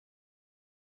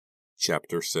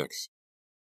Chapter 6.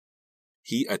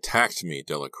 He attacked me,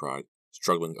 Della cried,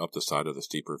 struggling up the side of the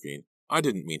steep ravine. I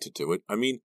didn't mean to do it.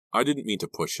 I didn't mean to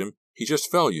push him. He just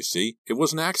fell, you see. It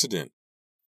was an accident.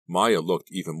 Maya looked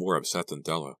even more upset than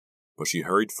Della, but she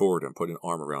hurried forward and put an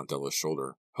arm around Della's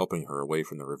shoulder, helping her away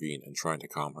from the ravine and trying to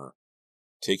calm her.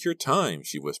 Take your time,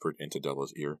 she whispered into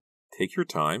Della's ear. Take your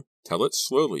time. Tell it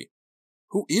slowly.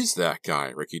 Who is that guy?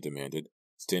 Ricky demanded,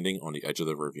 standing on the edge of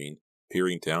the ravine,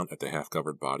 peering down at the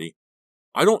half-covered body.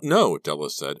 I don't know, Della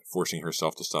said, forcing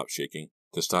herself to stop shaking,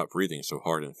 to stop breathing so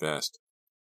hard and fast.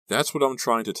 That's what I'm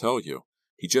trying to tell you.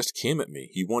 He just came at me.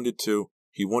 He wanted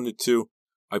to.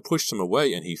 I pushed him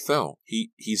away and he fell.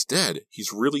 He's dead.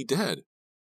 He's really dead.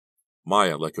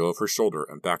 Maya let go of her shoulder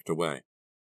and backed away.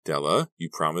 Della, you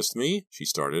promised me? She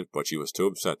started, but she was too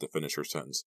upset to finish her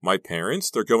sentence. My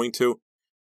parents? They're going to...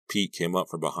 Pete came up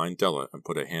from behind Della and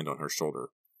put a hand on her shoulder.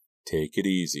 Take it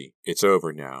easy. It's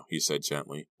over now, he said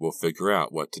gently. We'll figure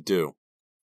out what to do.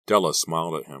 Della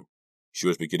smiled at him. She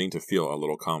was beginning to feel a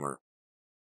little calmer.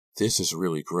 This is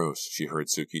really gross, she heard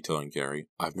Suki telling Gary.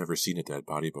 I've never seen a dead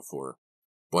body before.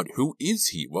 But who is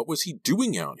he? What was he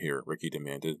doing out here? Ricky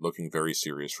demanded, looking very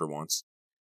serious for once.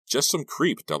 Just some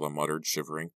creep, Della muttered,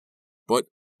 shivering. But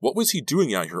what was he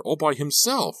doing out here all by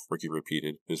himself? Ricky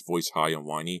repeated, his voice high and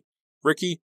whiny.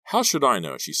 Ricky, how should I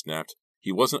know? She snapped.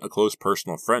 He wasn't a close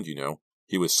personal friend, you know.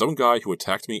 He was some guy who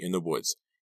attacked me in the woods.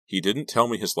 He didn't tell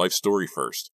me his life story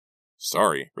first.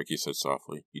 Sorry, Ricky said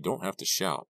softly. You don't have to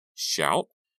shout. Shout?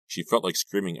 She felt like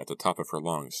screaming at the top of her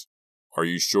lungs. Are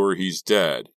you sure he's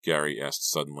dead? Gary asked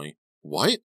suddenly.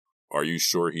 What? Are you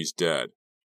sure he's dead?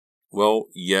 Well,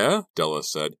 yeah, Della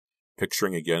said,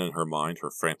 picturing again in her mind her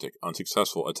frantic,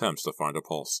 unsuccessful attempts to find a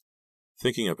pulse.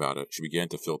 Thinking about it, she began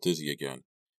to feel dizzy again.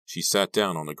 She sat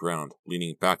down on the ground,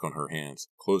 leaning back on her hands,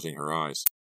 closing her eyes.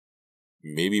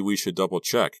 Maybe we should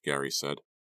double-check, Gary said.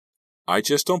 I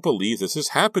just don't believe this is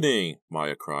happening,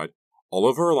 Maya cried. All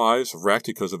of our lives wrecked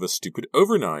because of a stupid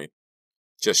overnight.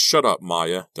 Just shut up,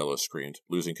 Maya, Della screamed,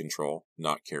 losing control,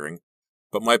 not caring.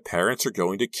 But my parents are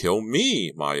going to kill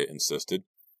me, Maya insisted.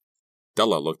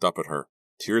 Della looked up at her.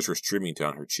 Tears were streaming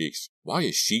down her cheeks. Why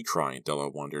is she crying? Della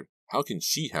wondered. How can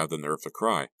she have the nerve to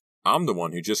cry? I'm the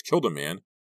one who just killed a man.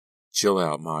 Chill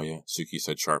out, Maya, Suki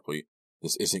said sharply.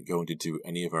 This isn't going to do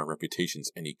any of our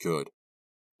reputations any good.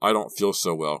 I don't feel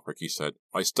so well, Ricky said.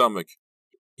 My stomach.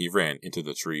 He ran into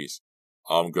the trees.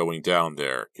 I'm going down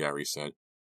there, Gary said.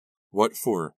 What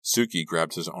for? Suki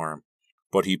grabbed his arm,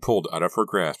 but he pulled out of her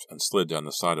grasp and slid down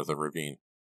the side of the ravine.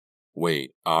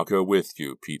 Wait, I'll go with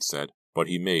you, Pete said, but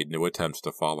he made no attempts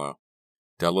to follow.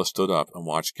 Della stood up and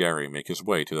watched Gary make his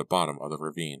way to the bottom of the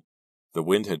ravine. The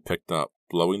wind had picked up,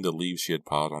 blowing the leaves she had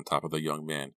piled on top of the young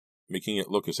man, making it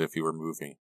look as if he were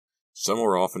moving.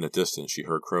 Somewhere off in the distance she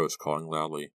heard crows calling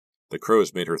loudly. The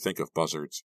crows made her think of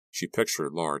buzzards. She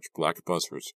pictured large, black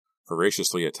buzzards,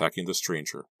 voraciously attacking the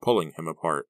stranger, pulling him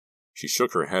apart. She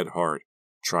shook her head hard,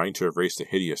 trying to erase the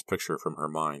hideous picture from her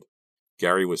mind.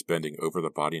 Gary was bending over the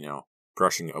body now,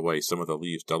 brushing away some of the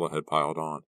leaves Della had piled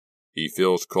on. He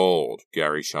feels cold,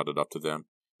 Gary shouted up to them,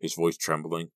 his voice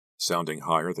trembling, sounding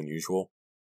higher than usual.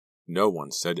 No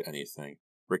one said anything.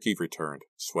 Ricky returned,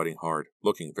 sweating hard,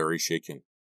 looking very shaken.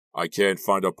 I can't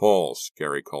find a pulse,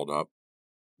 Gary called up.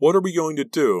 What are we going to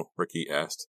do? Ricky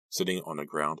asked, sitting on the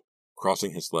ground,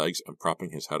 crossing his legs and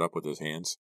propping his head up with his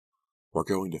hands. We're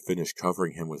going to finish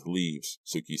covering him with leaves,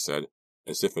 Suki said,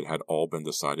 as if it had all been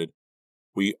decided.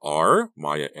 We are?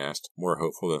 Maya asked, more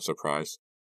hopeful than surprised.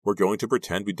 We're going to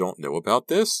pretend we don't know about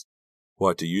this?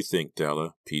 What do you think,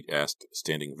 Della? Pete asked,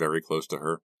 standing very close to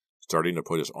her, starting to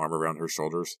put his arm around her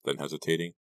shoulders, then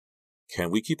hesitating.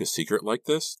 Can we keep a secret like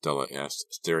this? Della asked,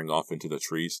 staring off into the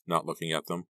trees, not looking at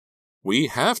them. We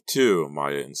have to,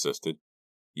 Maya insisted.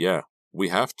 Yeah, we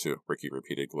have to, Ricky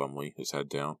repeated glumly, his head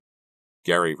down.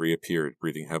 Gary reappeared,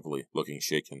 breathing heavily, looking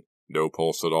shaken. No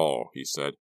pulse at all, he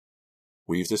said.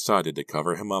 We've decided to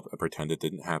cover him up and pretend it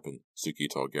didn't happen, Suki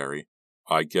told Gary.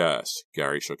 I guess,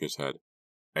 Gary shook his head.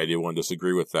 Anyone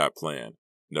disagree with that plan?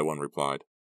 No one replied.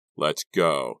 Let's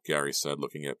go, Gary said,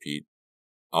 looking at Pete.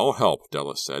 I'll help,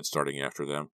 Della said, starting after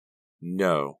them.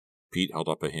 No, Pete held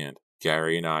up a hand.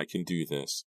 Gary and I can do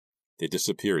this. They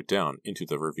disappeared down into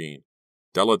the ravine.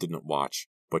 Della didn't watch,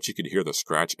 but she could hear the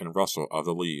scratch and rustle of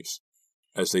the leaves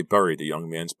as they buried the young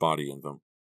man's body in them.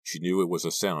 She knew it was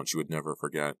a sound she would never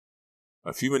forget.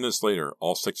 A few minutes later,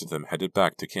 all 6 of them headed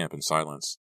back to camp in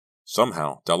silence.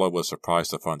 Somehow, Della was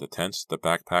surprised to find the tents, the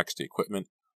backpacks, the equipment,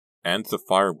 and the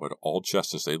firewood all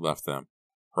just as they left them.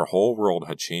 Her whole world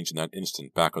had changed in that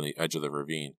instant back on the edge of the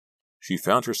ravine. She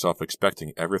found herself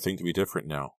expecting everything to be different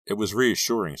now. It was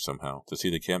reassuring, somehow, to see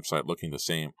the campsite looking the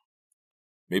same.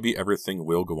 Maybe everything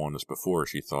will go on as before,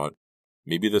 she thought.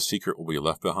 Maybe the secret will be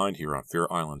left behind here on Fear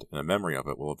Island, and the memory of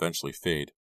it will eventually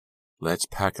fade. Let's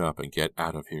pack up and get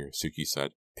out of here, Suki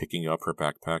said, picking up her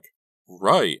backpack.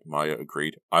 Right, Maya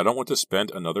agreed. I don't want to spend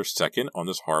another second on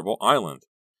this horrible island.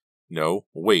 No,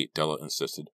 wait, Della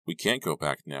insisted. We can't go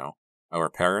back now. Our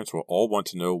parents will all want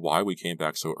to know why we came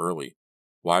back so early,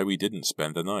 why we didn't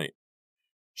spend the night.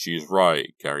 She's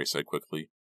right, Gary said quickly.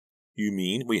 You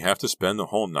mean we have to spend the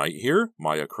whole night here?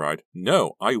 Maya cried.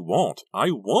 No, I won't.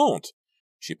 I won't.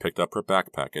 She picked up her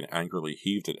backpack and angrily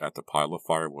heaved it at the pile of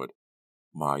firewood.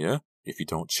 Maya, if you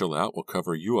don't chill out, we'll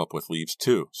cover you up with leaves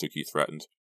too, Suki threatened.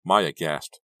 Maya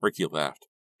gasped. Ricky laughed.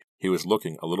 He was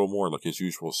looking a little more like his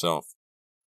usual self.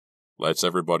 Let's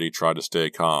everybody try to stay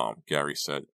calm, Gary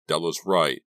said. Della's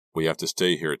right. We have to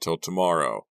stay here till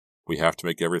tomorrow. We have to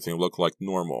make everything look like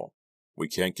normal. We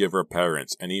can't give our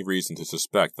parents any reason to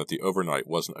suspect that the overnight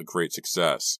wasn't a great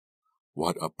success.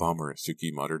 What a bummer,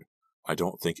 Suki muttered. I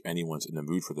don't think anyone's in the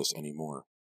mood for this anymore.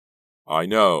 I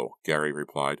know, Gary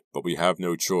replied, but we have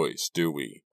no choice, do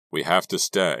we? We have to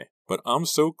stay. But I'm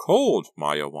so cold,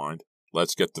 Maya whined.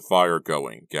 Let's get the fire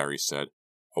going, Gary said.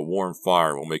 A warm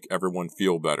fire will make everyone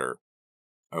feel better.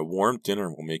 A warm dinner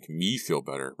will make me feel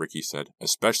better, Ricky said,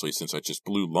 especially since I just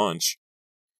blew lunch.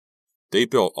 They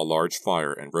built a large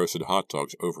fire and roasted hot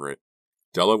dogs over it.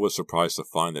 Della was surprised to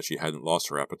find that she hadn't lost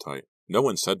her appetite. No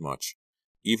one said much.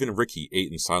 Even Ricky ate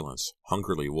in silence,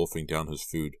 hungrily wolfing down his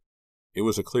food. It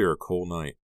was a clear, cool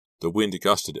night. The wind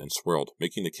gusted and swirled,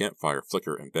 making the campfire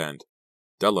flicker and bend.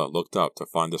 Della looked up to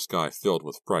find the sky filled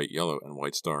with bright yellow and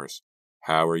white stars.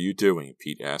 How are you doing?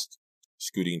 Pete asked,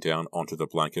 scooting down onto the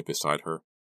blanket beside her.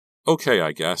 Okay,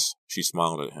 I guess. She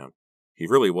smiled at him. He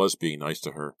really was being nice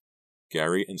to her.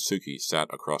 Gary and Suki sat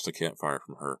across the campfire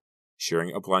from her,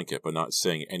 sharing a blanket but not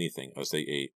saying anything as they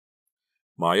ate.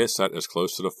 Maya sat as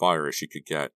close to the fire as she could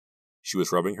get. She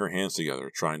was rubbing her hands together,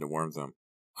 trying to warm them.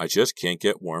 I just can't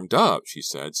get warmed up, she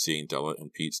said, seeing Della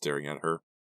and Pete staring at her.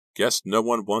 Guess no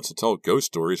one wants to tell ghost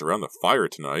stories around the fire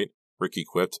tonight, Ricky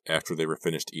quipped after they were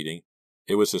finished eating.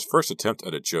 It was his first attempt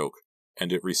at a joke,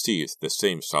 and it received the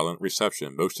same silent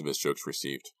reception most of his jokes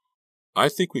received. I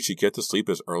think we should get to sleep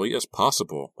as early as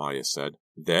possible, Maya said.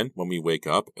 Then, when we wake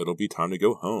up, it'll be time to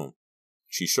go home.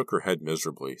 She shook her head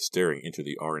miserably, staring into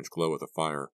the orange glow of the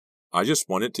fire. I just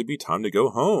want it to be time to go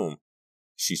home.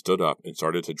 She stood up and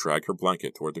started to drag her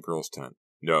blanket toward the girls' tent.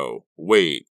 No,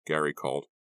 wait, Gary called,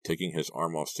 taking his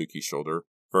arm off Suki's shoulder.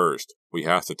 First, we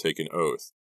have to take an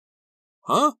oath.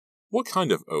 Huh? What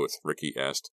kind of oath? Ricky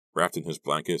asked, wrapped in his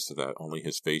blanket so that only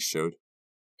his face showed.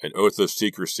 An oath of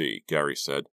secrecy, Gary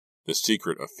said. The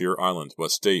secret of Fear Island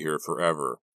must stay here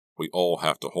forever. We all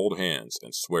have to hold hands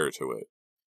and swear to it.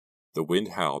 The wind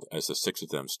howled as the 6 of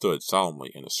them stood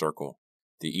solemnly in a circle.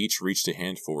 They each reached a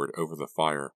hand forward over the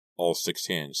fire. All 6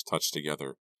 hands touched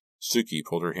together. Suki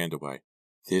pulled her hand away.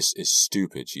 This is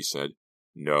stupid, she said.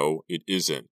 No, it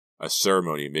isn't. A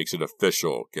ceremony makes it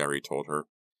official, Gary told her.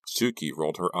 Suki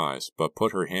rolled her eyes, but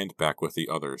put her hand back with the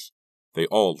others. They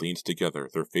all leaned together,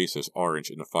 their faces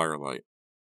orange in the firelight.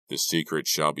 The secret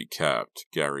shall be kept,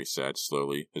 Gary said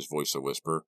slowly, his voice a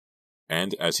whisper.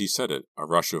 And as he said it, a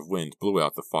rush of wind blew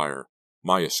out the fire.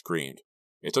 Maya screamed.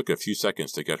 It took a few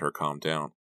seconds to get her calmed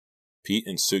down. Pete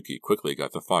and Suki quickly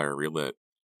got the fire relit.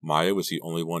 Maya was the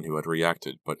only one who had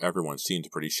reacted, but everyone seemed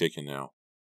pretty shaken now.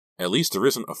 At least there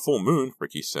isn't a full moon,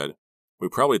 Ricky said. We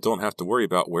probably don't have to worry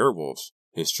about werewolves.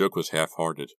 His joke was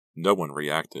half-hearted. No one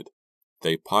reacted.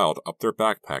 They piled up their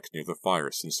backpacks near the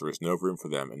fire since there was no room for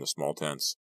them in the small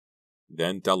tents.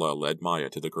 Then Della led Maya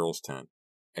to the girls' tent.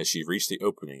 As she reached the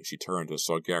opening, she turned and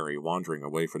saw Gary wandering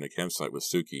away from the campsite with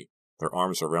Suki, their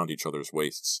arms around each other's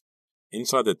waists.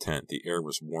 Inside the tent, the air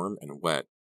was warm and wet.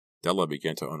 Della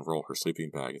began to unroll her sleeping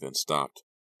bag, then stopped.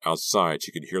 Outside,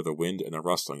 she could hear the wind and the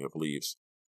rustling of leaves.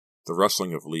 The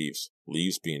rustling of leaves,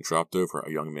 leaves being dropped over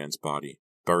a young man's body,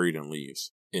 buried in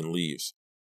leaves,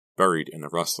 buried in the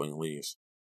rustling leaves.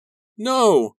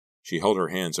 No! She held her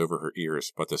hands over her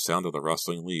ears, but the sound of the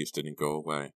rustling leaves didn't go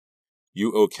away.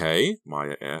 You okay?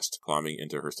 Maya asked, climbing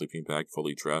into her sleeping bag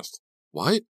fully dressed.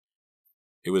 What?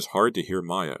 It was hard to hear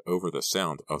Maya over the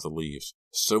sound of the leaves.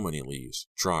 So many leaves,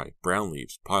 dry, brown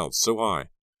leaves, piled so high.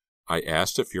 I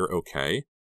asked if you're okay?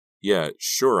 Yeah,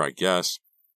 sure, I guess.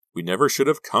 We never should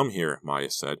have come here,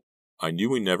 Maya said. I knew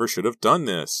we never should have done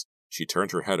this. She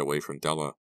turned her head away from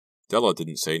Della. Della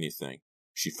didn't say anything.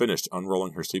 She finished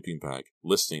unrolling her sleeping bag,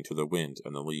 listening to the wind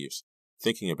and the leaves,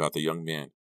 thinking about the young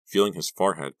man, feeling his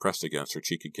forehead pressed against her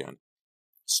cheek again,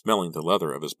 smelling the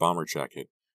leather of his bomber jacket,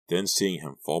 then seeing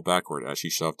him fall backward as she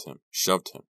shoved him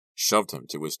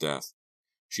to his death.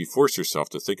 She forced herself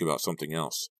to think about something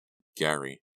else.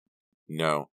 Gary.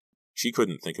 No, she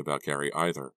couldn't think about Gary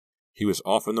either. He was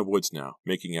off in the woods now,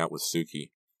 making out with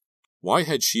Suki. Why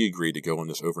had she agreed to go on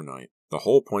this overnight? The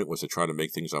whole point was to try to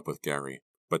make things up with Gary.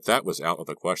 But that was out of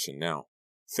the question now.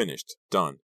 Finished.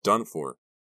 Done. Done for.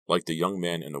 Like the young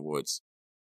man in the woods.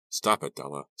 Stop it,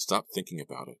 Della. Stop thinking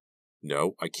about it.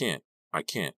 No, I can't. I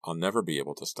can't. I'll never be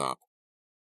able to stop.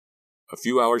 A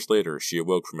few hours later, she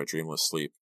awoke from a dreamless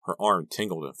sleep. Her arm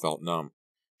tingled and felt numb.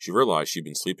 She realized she'd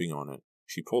been sleeping on it.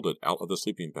 She pulled it out of the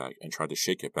sleeping bag and tried to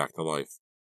shake it back to life.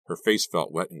 Her face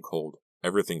felt wet and cold.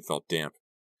 Everything felt damp.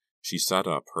 She sat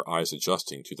up, her eyes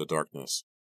adjusting to the darkness.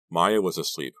 Maya was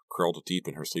asleep, curled deep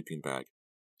in her sleeping bag.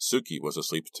 Suki was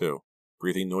asleep too,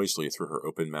 breathing noisily through her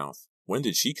open mouth. When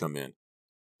did she come in?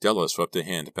 Della swept a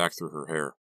hand back through her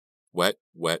hair. Wet,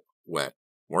 wet, wet.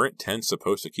 Weren't tents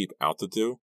supposed to keep out the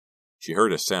dew? She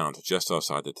heard a sound just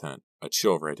outside the tent. A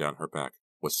chill ran down her back.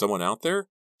 Was someone out there?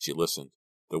 She listened.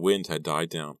 The wind had died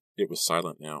down. It was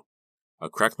silent now. A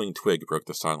crackling twig broke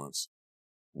the silence.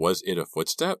 Was it a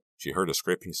footstep? She heard a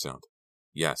scraping sound.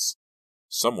 Yes.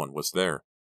 Someone was there.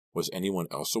 Was anyone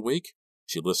else awake?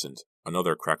 She listened.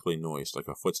 Another crackling noise like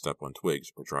a footstep on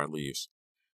twigs or dry leaves.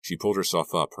 She pulled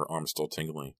herself up, her arms still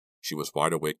tingling. She was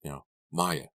wide awake now.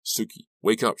 Maya, Suki,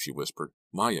 wake up, she whispered.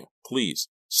 Maya, please,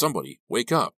 somebody,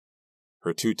 wake up.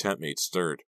 Her two tent mates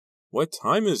stirred. What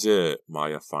time is it?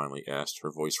 Maya finally asked,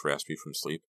 her voice raspy from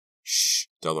sleep. Shh,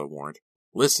 Della warned.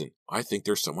 Listen, I think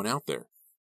there's someone out there.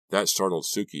 That startled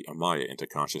Suki and Maya into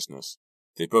consciousness.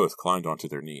 They both climbed onto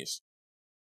their knees.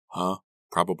 Huh?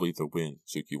 Probably the wind,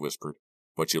 Suki whispered,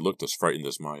 but she looked as frightened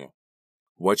as Maya.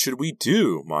 What should we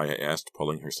do? Maya asked,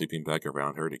 pulling her sleeping bag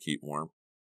around her to keep warm.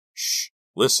 Shh,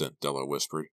 listen, Della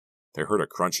whispered. They heard a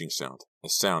crunching sound, a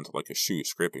sound like a shoe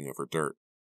scraping over dirt.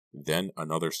 Then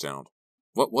another sound.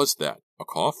 What was that? A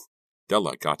cough?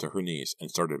 Della got to her knees and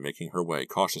started making her way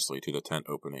cautiously to the tent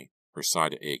opening. Her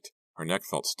side ached. Her neck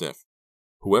felt stiff.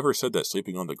 Whoever said that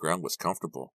sleeping on the ground was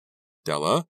comfortable?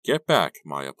 Della, get back,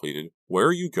 Maya pleaded. Where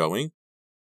are you going?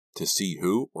 To see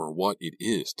who or what it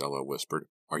is, Della whispered.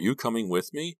 Are you coming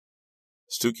with me?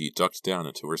 Suki ducked down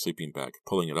into her sleeping bag,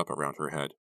 pulling it up around her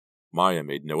head. Maya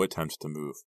made no attempt to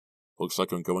move. Looks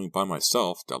like I'm going by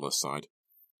myself, Della sighed.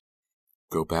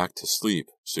 Go back to sleep,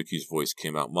 Suki's voice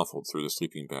came out muffled through the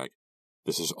sleeping bag.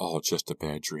 This is all just a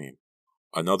bad dream.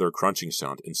 Another crunching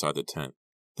sound inside the tent.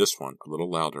 This one a little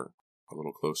louder, a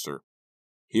little closer.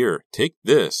 Here, take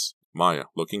this. Maya,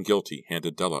 looking guilty,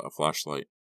 handed Della a flashlight.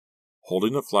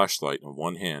 Holding the flashlight in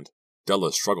one hand,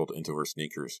 Della struggled into her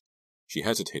sneakers. She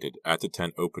hesitated at the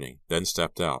tent opening, then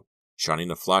stepped out, shining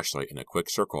the flashlight in a quick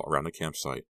circle around the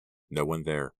campsite. No one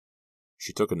there.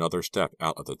 She took another step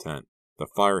out of the tent. The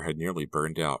fire had nearly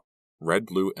burned out,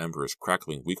 red-blue embers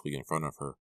crackling weakly in front of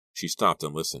her. She stopped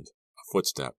and listened. A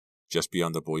footstep, just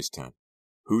beyond the boys' tent.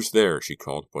 Who's there? She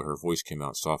called, but her voice came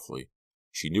out softly.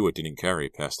 She knew it didn't carry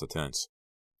past the tents.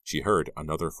 She heard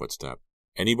another footstep.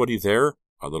 Anybody there?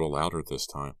 A little louder this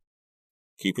time.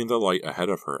 Keeping the light ahead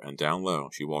of her and down low,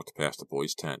 she walked past the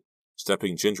boys' tent,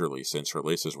 stepping gingerly since her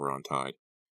laces were untied.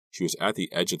 She was at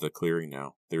the edge of the clearing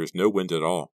now. There was no wind at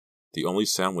all. The only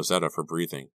sound was that of her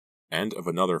breathing, and of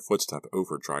another footstep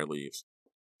over dry leaves.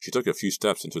 She took a few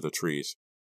steps into the trees.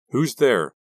 Who's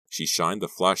there? She shined the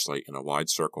flashlight in a wide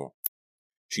circle.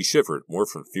 She shivered, more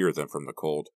from fear than from the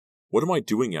cold. What am I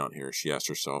doing out here? She asked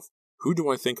herself. Who do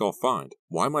I think I'll find?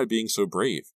 Why am I being so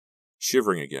brave?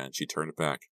 Shivering again, she turned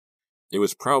back. It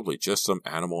was probably just some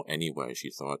animal anyway,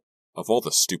 she thought. Of all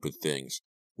the stupid things.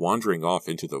 Wandering off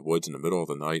into the woods in the middle of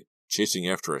the night, chasing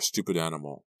after a stupid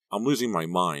animal. I'm losing my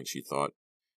mind, she thought.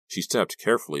 She stepped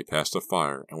carefully past the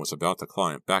fire and was about to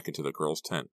climb back into the girl's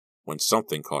tent, when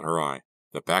something caught her eye.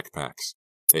 The backpacks.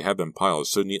 They had been piled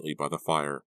so neatly by the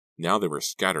fire. Now they were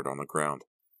scattered on the ground.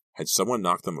 Had someone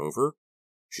knocked them over?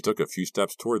 She took a few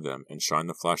steps toward them and shined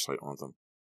the flashlight on them.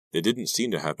 They didn't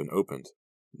seem to have been opened.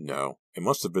 No, it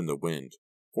must have been the wind.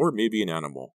 Or maybe an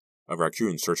animal. A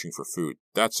raccoon searching for food,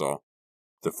 that's all.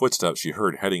 The footsteps she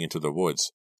heard heading into the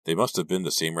woods. They must have been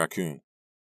the same raccoon.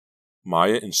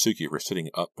 Maya and Suki were sitting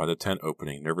up by the tent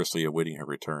opening, nervously awaiting her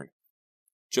return.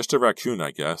 Just a raccoon,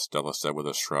 I guess, Della said with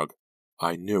a shrug.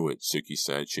 I knew it, Suki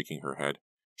said, shaking her head.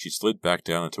 She slid back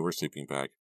down into her sleeping bag.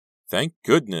 Thank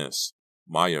goodness!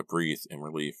 Maya breathed in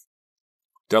relief.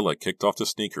 Della kicked off the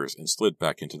sneakers and slid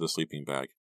back into the sleeping bag.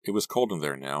 It was cold in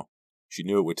there now. She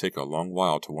knew it would take a long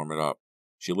while to warm it up.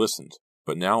 She listened,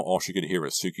 but now all she could hear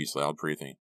was Suki's loud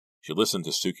breathing. She listened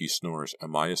to Suki's snores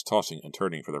and Maya's tossing and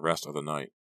turning for the rest of the night.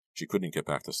 She couldn't get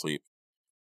back to sleep.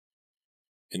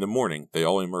 In the morning, they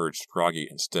all emerged groggy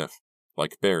and stiff,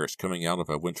 like bears coming out of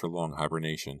a winter-long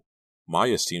hibernation.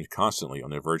 Maya seemed constantly on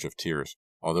the verge of tears.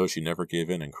 although she never gave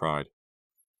in and cried.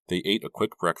 They ate a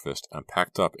quick breakfast and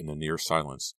packed up in the near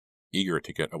silence, eager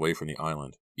to get away from the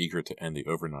island, eager to end the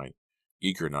overnight,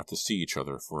 eager not to see each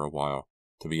other for a while,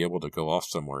 to be able to go off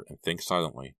somewhere and think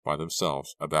silently, by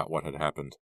themselves, about what had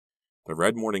happened. The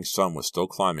red morning sun was still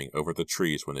climbing over the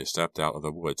trees when they stepped out of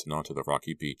the woods and onto the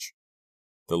rocky beach.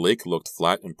 The lake looked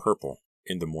flat and purple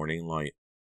in the morning light.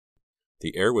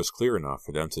 The air was clear enough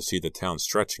for them to see the town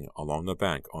stretching along the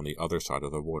bank on the other side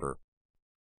of the water.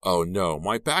 "Oh no,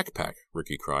 my backpack!"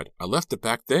 Ricky cried. "I left it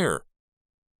back there!"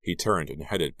 He turned and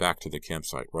headed back to the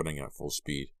campsite, running at full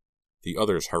speed. The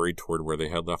others hurried toward where they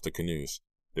had left the canoes,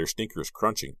 their sneakers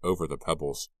crunching over the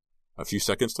pebbles. A few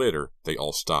seconds later, they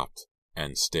all stopped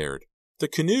and stared. "The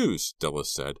canoes!" Della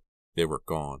said. They were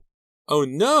gone. "Oh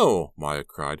no!" Maya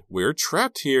cried. "We're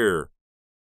trapped here!"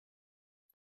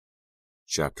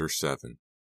 Chapter 7.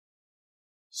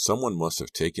 "Someone must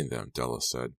have taken them," Della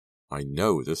said. "I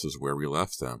know this is where we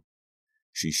left them."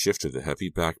 She shifted the heavy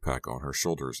backpack on her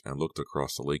shoulders and looked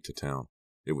across the lake to town.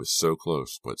 It was so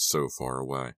close, but so far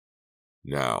away.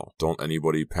 "Now, don't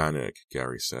anybody panic,"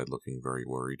 Gary said, looking very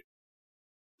worried.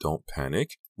 "Don't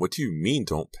panic? What do you mean,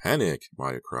 don't panic?"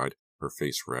 Maya cried, her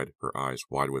face red, her eyes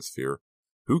wide with fear.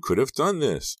 "Who could have done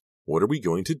this? What are we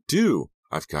going to do?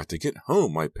 I've got to get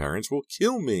home. My parents will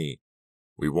kill me."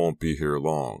 "We won't be here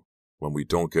long. When we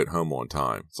don't get home on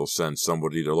time, they'll send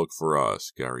somebody to look for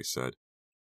us," Gary said.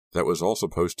 That was all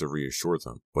supposed to reassure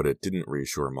them, but it didn't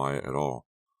reassure Maya at all.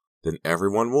 "Then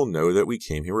everyone will know that we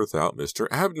came here without Mr.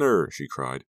 Abner," she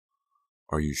cried.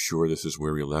 "Are you sure this is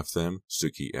where we left them?"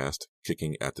 Suki asked,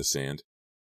 kicking at the sand.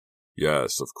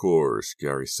 "Yes, of course,"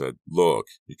 Gary said. "Look,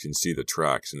 you can see the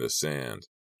tracks in the sand."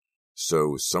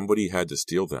 "So somebody had to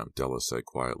steal them," Della said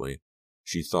quietly.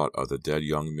 She thought of the dead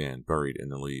young man buried in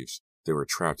the leaves. They were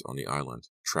trapped on the island,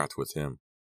 trapped with him.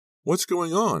 "What's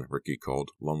going on?" Ricky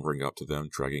called, lumbering up to them,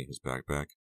 dragging his backpack.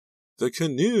 "The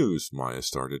canoes!" Maya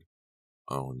started.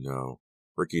 "Oh no."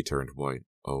 Ricky turned white.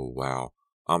 "Oh wow.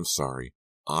 I'm sorry.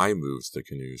 I moved the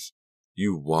canoes."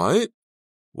 "You what?"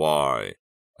 "Why?"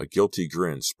 A guilty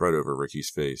grin spread over Ricky's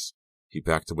face. He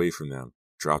backed away from them,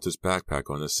 dropped his backpack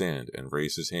on the sand, and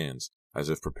raised his hands, as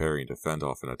if preparing to fend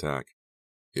off an attack.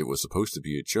 "It was supposed to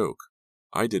be a joke.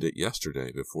 I did it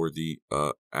yesterday before the,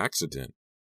 accident."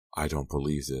 "I don't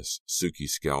believe this." Suki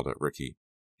scowled at Ricky.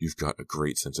 "You've got a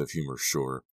great sense of humor,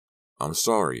 sure." "I'm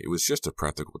sorry. It was just a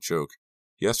practical joke.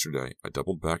 Yesterday, I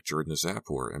doubled back during the zap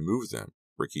war and moved them,"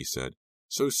 Ricky said.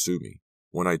 "So sue me.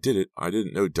 When I did it, I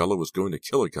didn't know Della was going to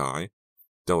kill a guy."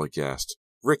 Della gasped.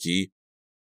 "Ricky!"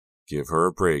 "Give her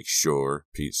a break, sure,"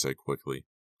 Pete said quickly.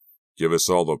 "Give us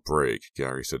all a break,"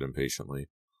 Gary said impatiently.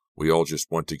 "We all just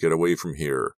want to get away from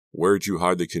here. Where'd you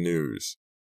hide the canoes?"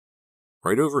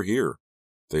 "Right over here."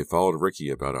 They followed Ricky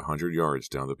about 100 yards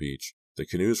down the beach. The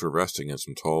canoes were resting in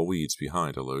some tall weeds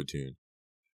behind a low dune.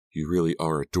 "You really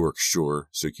are a dork, sure,"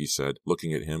 Suki said,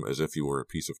 looking at him as if he were a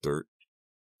piece of dirt.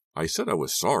 "I said I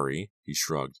was sorry," he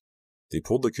shrugged. They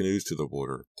pulled the canoes to the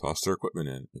water, tossed their equipment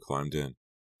in, and climbed in.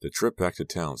 The trip back to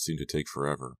town seemed to take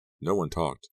forever. No one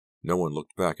talked. No one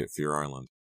looked back at Fear Island.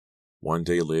 One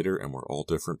day later, and we're all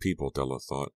different people, Della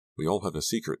thought. We all have a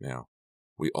secret now.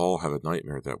 We all have a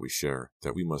nightmare that we share,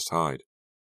 that we must hide.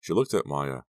 She looked at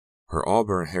Maya. Her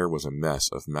auburn hair was a mess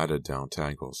of matted down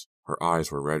tangles. Her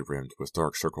eyes were red-rimmed with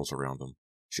dark circles around them.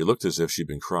 She looked as if she'd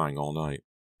been crying all night.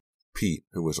 Pete,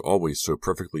 who was always so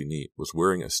perfectly neat, was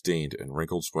wearing a stained and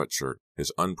wrinkled sweatshirt.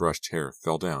 His unbrushed hair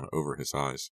fell down over his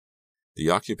eyes. The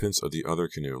occupants of the other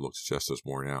canoe looked just as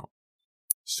worn out.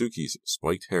 Suki's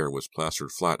spiked hair was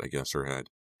plastered flat against her head.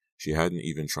 She hadn't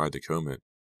even tried to comb it.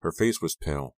 Her face was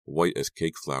pale, white as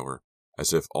cake flour,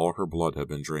 as if all her blood had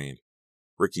been drained.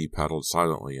 Ricky paddled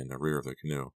silently in the rear of the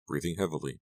canoe, breathing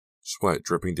heavily, sweat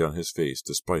dripping down his face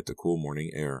despite the cool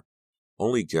morning air.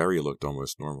 Only Gary looked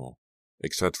almost normal,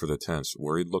 except for the tense,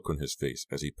 worried look on his face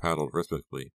as he paddled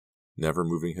rhythmically, never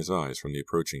moving his eyes from the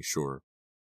approaching shore.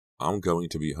 I'm going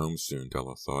to be home soon,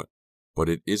 Della thought, but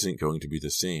it isn't going to be the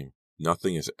same.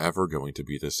 Nothing is ever going to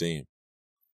be the same.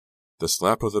 The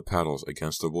slap of the paddles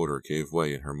against the water gave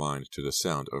way in her mind to the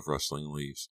sound of rustling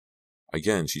leaves.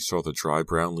 Again she saw the dry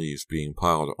brown leaves being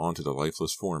piled onto the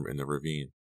lifeless form in the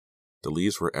ravine. The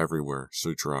leaves were everywhere,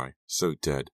 so dry, so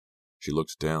dead. She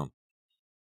looked down.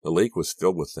 The lake was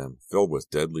filled with them, filled with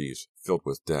dead leaves, filled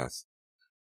with death.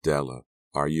 Della,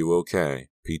 are you okay?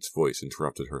 Pete's voice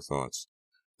interrupted her thoughts.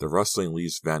 The rustling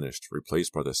leaves vanished,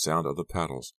 replaced by the sound of the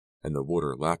paddles and the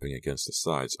water lapping against the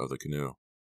sides of the canoe.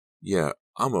 Yeah,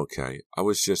 I'm okay. I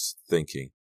was just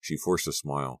thinking. She forced a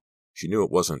smile. She knew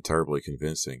it wasn't terribly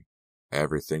convincing.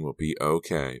 Everything will be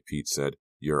okay, Pete said.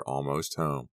 You're almost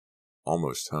home.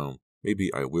 Almost home.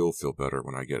 Maybe I will feel better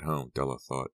when I get home, Della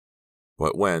thought.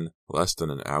 But when, less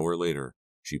than an hour later,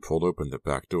 she pulled open the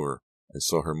back door and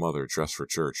saw her mother dressed for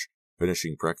church,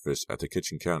 finishing breakfast at the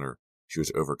kitchen counter, she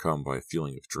was overcome by a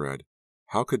feeling of dread.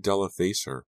 How could Della face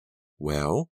her?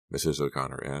 Well? Mrs.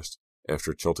 O'Connor asked,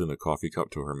 after tilting the coffee cup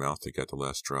to her mouth to get the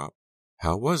last drop.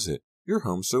 How was it? You're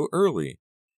home so early.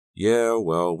 Yeah,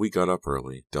 well, we got up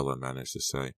early, Della managed to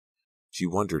say. She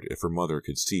wondered if her mother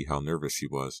could see how nervous she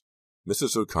was.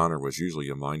 Mrs. O'Connor was usually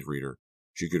a mind reader.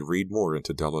 She could read more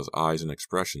into Della's eyes and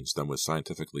expressions than was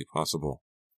scientifically possible.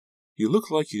 You look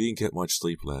like you didn't get much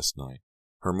sleep last night.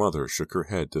 Her mother shook her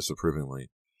head disapprovingly.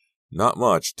 Not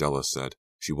much, Della said.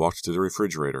 She walked to the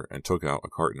refrigerator and took out a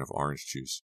carton of orange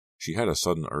juice. She had a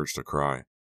sudden urge to cry.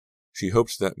 She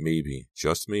hoped that maybe,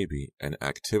 just maybe, an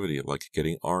activity like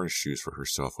getting orange juice for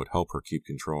herself would help her keep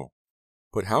control.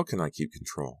 But how can I keep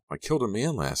control? I killed a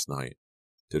man last night.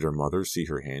 Did her mother see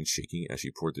her hand shaking as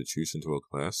she poured the juice into a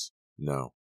glass?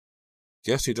 No.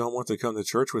 Guess you don't want to come to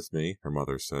church with me, her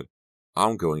mother said.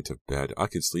 I'm going to bed. I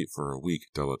could sleep for a week,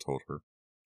 Della told her.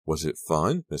 Was it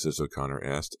fun? Mrs. O'Connor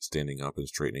asked, standing up and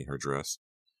straightening her dress.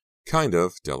 Kind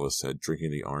of, Della said,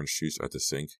 drinking the orange juice at the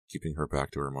sink, keeping her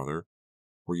back to her mother.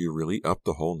 Were you really up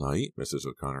the whole night? Mrs.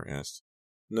 O'Connor asked.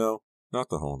 No, not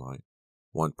the whole night.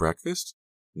 Want breakfast?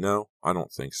 No, I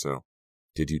don't think so.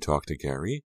 Did you talk to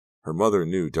Gary? Her mother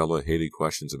knew Della hated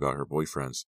questions about her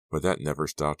boyfriends, but that never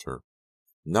stopped her.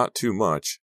 Not too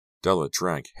much. Della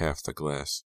drank half the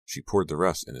glass. She poured the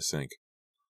rest in the sink.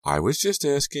 I was just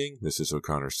asking, Mrs.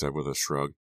 O'Connor said with a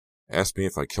shrug. Asked me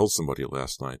if I killed somebody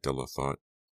last night, Della thought.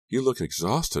 You look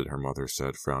exhausted, her mother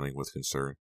said, frowning with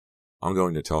concern. I'm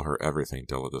going to tell her everything,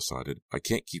 Della decided. I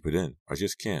can't keep it in. I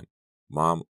just can't.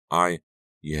 Mom,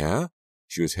 Yeah?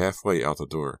 She was halfway out the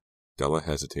door. Della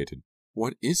hesitated.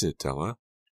 What is it, Della?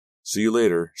 See you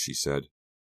later, she said.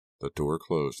 The door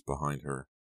closed behind her.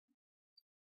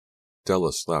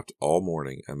 Della slept all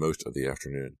morning and most of the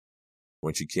afternoon.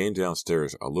 When she came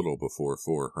downstairs a little before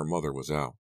 4, her mother was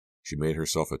out. She made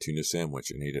herself a tuna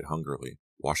sandwich and ate it hungrily,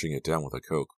 washing it down with a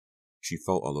Coke. She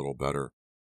felt a little better.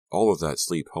 All of that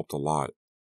sleep helped a lot.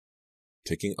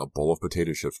 Taking a bowl of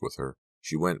potato chips with her,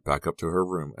 she went back up to her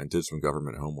room and did some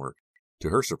government homework. To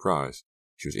her surprise,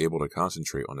 she was able to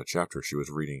concentrate on the chapter she was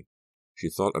reading. She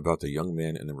thought about the young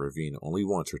man in the ravine only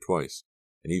once or twice,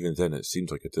 and even then it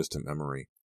seemed like a distant memory,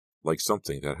 like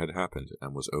something that had happened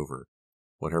and was over.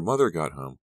 When her mother got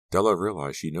home, Della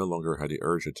realized she no longer had the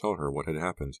urge to tell her what had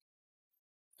happened.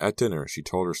 At dinner, she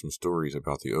told her some stories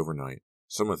about the overnight,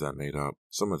 some of them made up,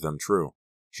 some of them true.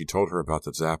 She told her about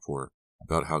the Zap War,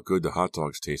 about how good the hot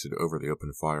dogs tasted over the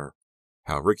open fire,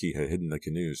 how Ricky had hidden the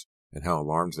canoes, and how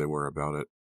alarmed they were about it.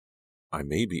 I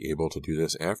may be able to do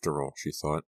this after all, she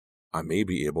thought. I may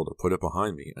be able to put it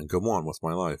behind me and go on with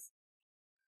my life.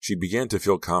 She began to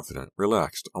feel confident,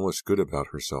 relaxed, almost good about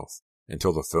herself,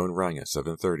 until the phone rang at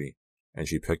 7:30, and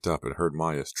she picked up and heard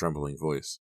Maya's trembling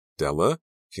voice. Della,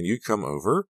 can you come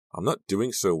over? I'm not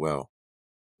doing so well.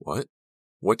 What?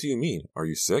 What do you mean? Are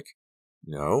you sick?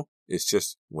 No, it's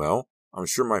just, well, I'm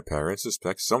sure my parents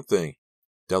suspect something.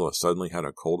 Della suddenly had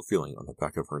a cold feeling on the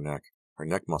back of her neck. Her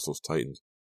neck muscles tightened.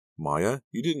 Maya,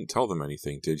 you didn't tell them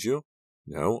anything, did you?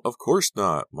 No, of course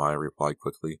not, Maya replied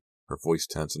quickly, her voice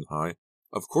tense and high.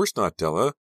 Of course not,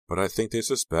 Della, but I think they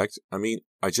suspect.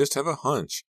 I just have a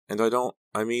hunch, and I don't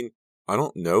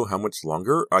know how much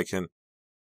longer I can...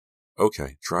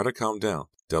 Okay, try to calm down,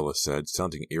 Della said,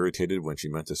 sounding irritated when she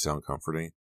meant to sound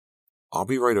comforting. I'll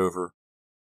be right over.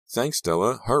 Thanks,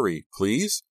 Della. Hurry,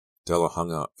 please? Della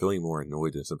hung up, feeling more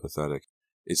annoyed than sympathetic.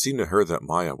 It seemed to her that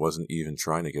Maya wasn't even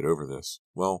trying to get over this.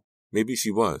 Well, maybe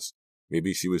she was.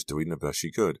 Maybe she was doing the best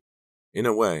she could. In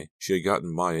a way, she had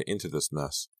gotten Maya into this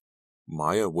mess.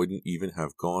 Maya wouldn't even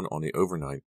have gone on the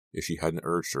overnight if she hadn't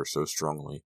urged her so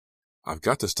strongly. I've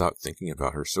got to stop thinking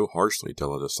about her so harshly,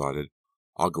 Della decided.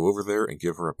 I'll go over there and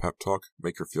give her a pep talk,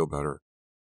 make her feel better.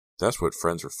 That's what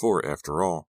friends are for, after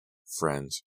all.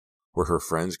 Friends. Were her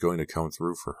friends going to come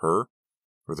through for her?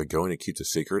 Were they going to keep the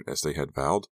secret as they had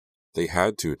vowed? They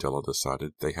had to, Della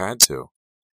decided. They had to.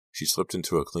 She slipped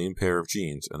into a clean pair of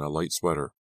jeans and a light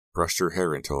sweater, brushed her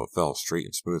hair until it fell straight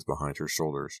and smooth behind her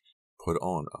shoulders, put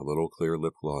on a little clear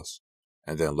lip gloss,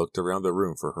 and then looked around the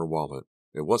room for her wallet.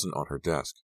 It wasn't on her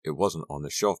desk. It wasn't on the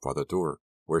shelf by the door,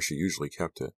 where she usually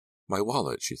kept it. My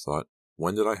wallet, she thought.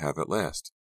 When did I have it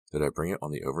last? Did I bring it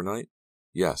on the overnight?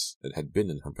 Yes, it had been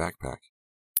in her backpack.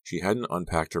 She hadn't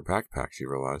unpacked her backpack, she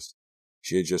realized.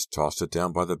 She had just tossed it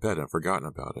down by the bed and forgotten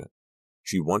about it.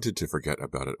 She wanted to forget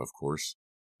about it, of course.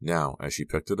 Now, as she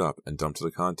picked it up and dumped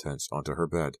the contents onto her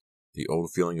bed, the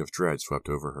old feeling of dread swept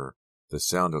over her. The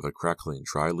sound of the crackling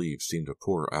dry leaves seemed to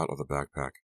pour out of the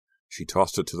backpack. She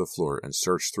tossed it to the floor and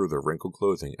searched through the wrinkled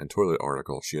clothing and toilet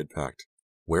articles she had packed.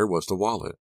 Where was the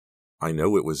wallet? I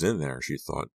know it was in there, she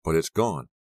thought, but it's gone.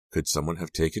 Could someone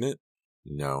have taken it?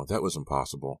 No, that was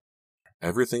impossible.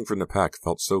 Everything from the pack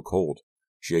felt so cold.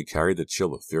 She had carried the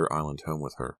chill of Fear Island home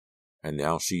with her, and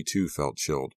now she too felt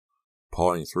chilled.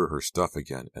 Pawing through her stuff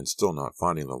again and still not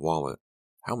finding the wallet.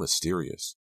 How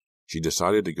mysterious. She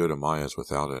decided to go to Maya's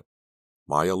without it.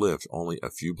 Maya lived only a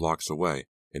few blocks away,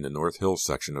 in the North Hills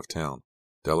section of town.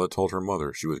 Della told her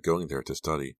mother she was going there to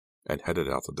study, and headed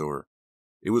out the door.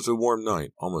 It was a warm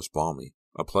night, almost balmy,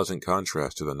 a pleasant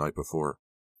contrast to the night before.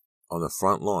 On the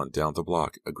front lawn down the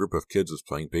block, a group of kids was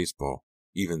playing baseball,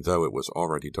 even though it was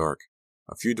already dark.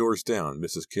 A few doors down,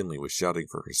 Mrs. Kinley was shouting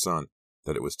for her son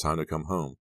that it was time to come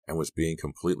home, and was being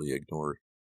completely ignored.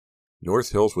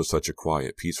 North Hills was such a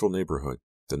quiet, peaceful neighborhood,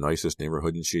 the nicest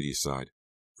neighborhood in Shadyside.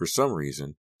 For some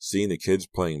reason, seeing the kids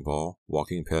playing ball,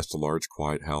 walking past the large,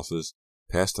 quiet houses,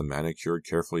 past the manicured,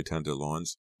 carefully tended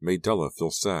lawns, made Della feel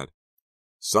sad.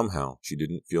 Somehow, she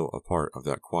didn't feel a part of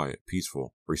that quiet,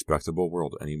 peaceful, respectable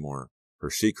world anymore. Her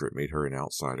secret made her an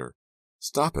outsider.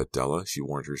 Stop it, Della, she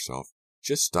warned herself.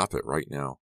 Just stop it right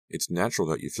now. It's natural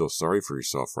that you feel sorry for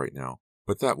yourself right now,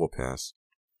 but that will pass.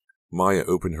 Maya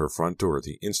opened her front door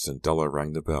the instant Della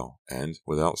rang the bell, and,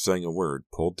 without saying a word,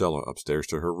 pulled Della upstairs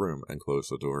to her room and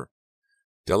closed the door.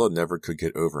 Della never could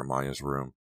get over Maya's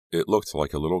room. It looked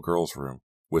like a little girl's room,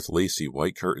 with lacy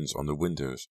white curtains on the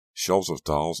windows, shelves of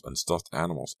dolls and stuffed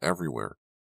animals everywhere.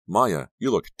 Maya, you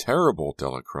look terrible,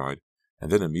 Della cried, and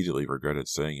then immediately regretted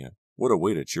saying it. What a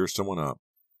way to cheer someone up.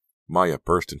 Maya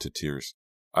burst into tears.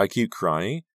 I keep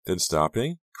crying, then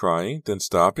stopping, crying, then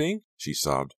stopping, she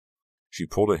sobbed. She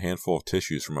pulled a handful of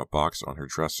tissues from a box on her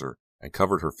dresser and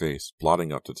covered her face,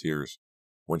 blotting up the tears.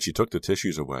 When she took the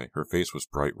tissues away, her face was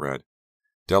bright red.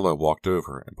 Della walked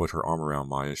over and put her arm around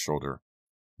Maya's shoulder.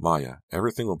 Maya,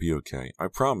 everything will be okay, I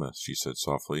promise, she said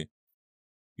softly.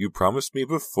 You promised me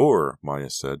before, Maya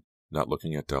said, not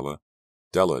looking at Della.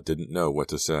 Della didn't know what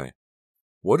to say.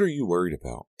 What are you worried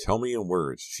about? Tell me in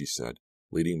words, she said,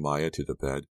 leading Maya to the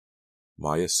bed.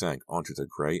 Maya sank onto the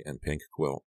gray and pink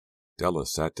quilt. Della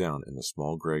sat down in the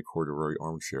small gray corduroy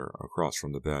armchair across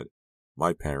from the bed.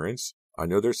 My parents? I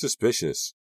know they're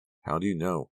suspicious. How do you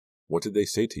know? What did they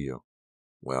say to you?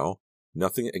 Well,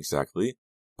 nothing exactly,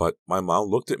 but my mom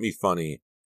looked at me funny.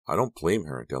 I don't blame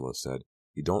her, Della said.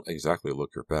 You don't exactly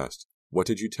look your best. What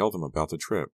did you tell them about the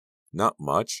trip? Not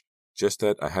much. Just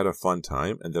that I had a fun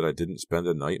time and that I didn't spend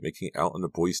the night making out in the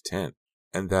boys' tent,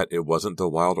 and that it wasn't the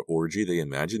wild orgy they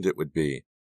imagined it would be.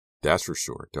 That's for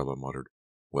sure, Della muttered.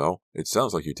 Well, it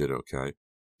sounds like you did okay.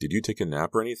 Did you take a nap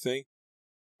or anything?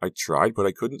 I tried, but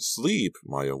I couldn't sleep,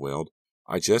 Maya wailed.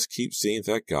 I just keep seeing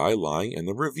that guy lying in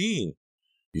the ravine.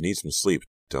 You need some sleep,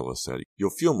 Della said.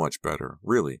 You'll feel much better,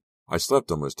 really. I slept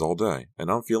almost all day,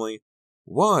 and I'm feeling...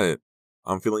 What?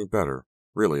 I'm feeling better.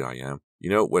 Really, I am. You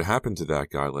know, what happened to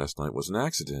that guy last night was an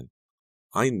accident.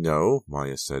 I know,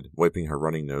 Maya said, wiping her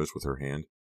running nose with her hand.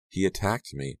 He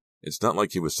attacked me. It's not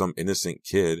like he was some innocent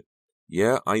kid.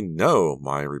 Yeah, I know,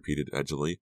 Maya repeated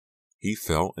edgily. He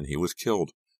fell and he was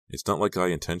killed. It's not like I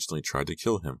intentionally tried to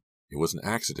kill him. It was an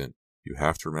accident. You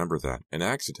have to remember that. An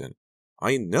accident.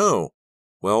 I know.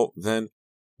 Well, then,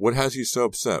 what has you so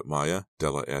upset, Maya?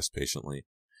 Della asked patiently.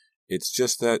 It's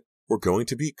just that we're going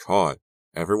to be caught.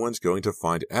 Everyone's going to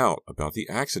find out about the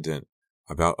accident,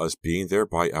 about us being there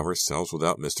by ourselves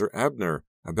without Mr. Abner,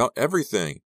 about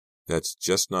everything. That's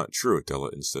just not true, Della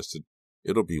insisted.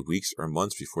 It'll be weeks or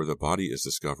months before the body is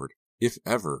discovered, if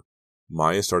ever.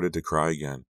 Maya started to cry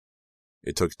again.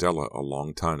 It took Della a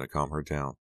long time to calm her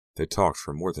down. They talked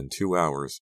for more than 2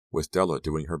 hours, with Della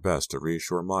doing her best to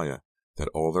reassure Maya that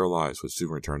all their lives would soon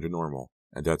return to normal,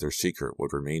 and that their secret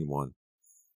would remain one.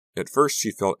 At first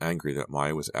she felt angry that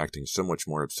Maya was acting so much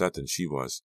more upset than she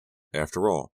was. After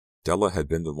all, Della had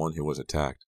been the one who was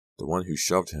attacked, the one who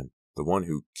shoved him, the one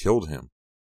who killed him.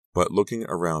 But looking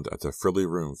around at the frilly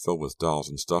room filled with dolls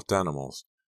and stuffed animals,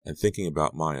 and thinking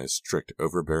about Maya's strict,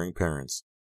 overbearing parents,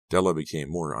 Della became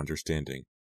more understanding.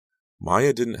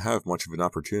 Maya didn't have much of an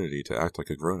opportunity to act like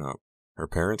a grown-up. Her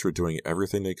parents were doing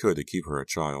everything they could to keep her a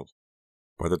child.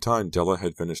 By the time Della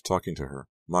had finished talking to her,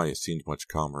 Maya seemed much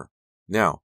calmer.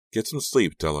 Now, get some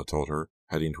sleep, Della told her,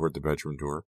 heading toward the bedroom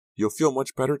door. You'll feel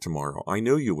much better tomorrow. I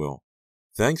know you will.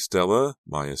 Thanks, Della,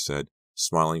 Maya said,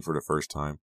 smiling for the first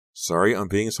time. Sorry I'm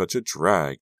being such a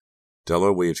drag.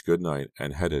 Della waved good night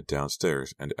and headed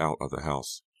downstairs and out of the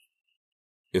house.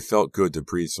 It felt good to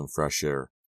breathe some fresh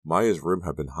air. Maya's room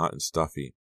had been hot and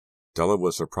stuffy. Della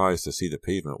was surprised to see the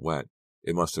pavement wet.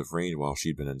 It must have rained while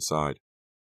she'd been inside.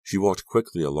 She walked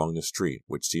quickly along the street,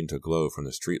 which seemed to glow from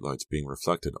the streetlights being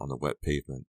reflected on the wet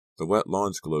pavement. The wet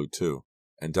lawns glowed too,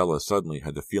 and Della suddenly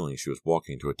had the feeling she was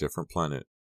walking to a different planet.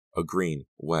 A green,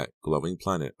 wet, glowing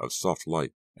planet of soft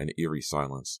light and eerie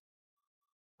silence.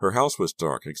 Her house was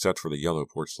dark except for the yellow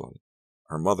porch light.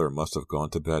 Her mother must have gone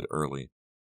to bed early.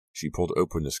 She pulled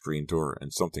open the screen door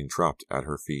and something dropped at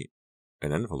her feet.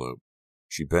 An envelope.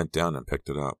 She bent down and picked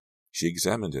it up. She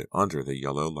examined it under the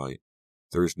yellow light.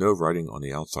 There was no writing on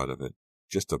the outside of it,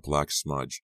 just a black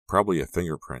smudge, probably a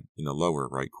fingerprint in the lower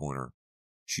right corner.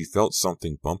 She felt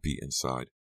something bumpy inside.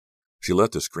 She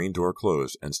let the screen door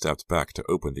close and stepped back to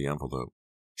open the envelope.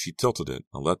 She tilted it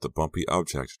and let the bumpy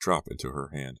object drop into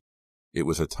her hand. It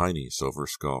was a tiny silver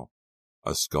skull.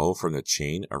 A skull from the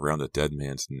chain around the dead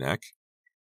man's neck?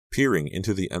 Peering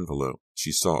into the envelope,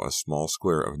 she saw a small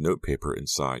square of notepaper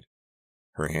inside.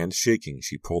 Her hand shaking,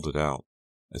 she pulled it out.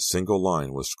 A single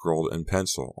line was scrawled in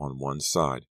pencil on one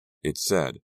side. It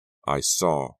said, "I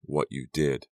saw what you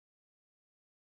did."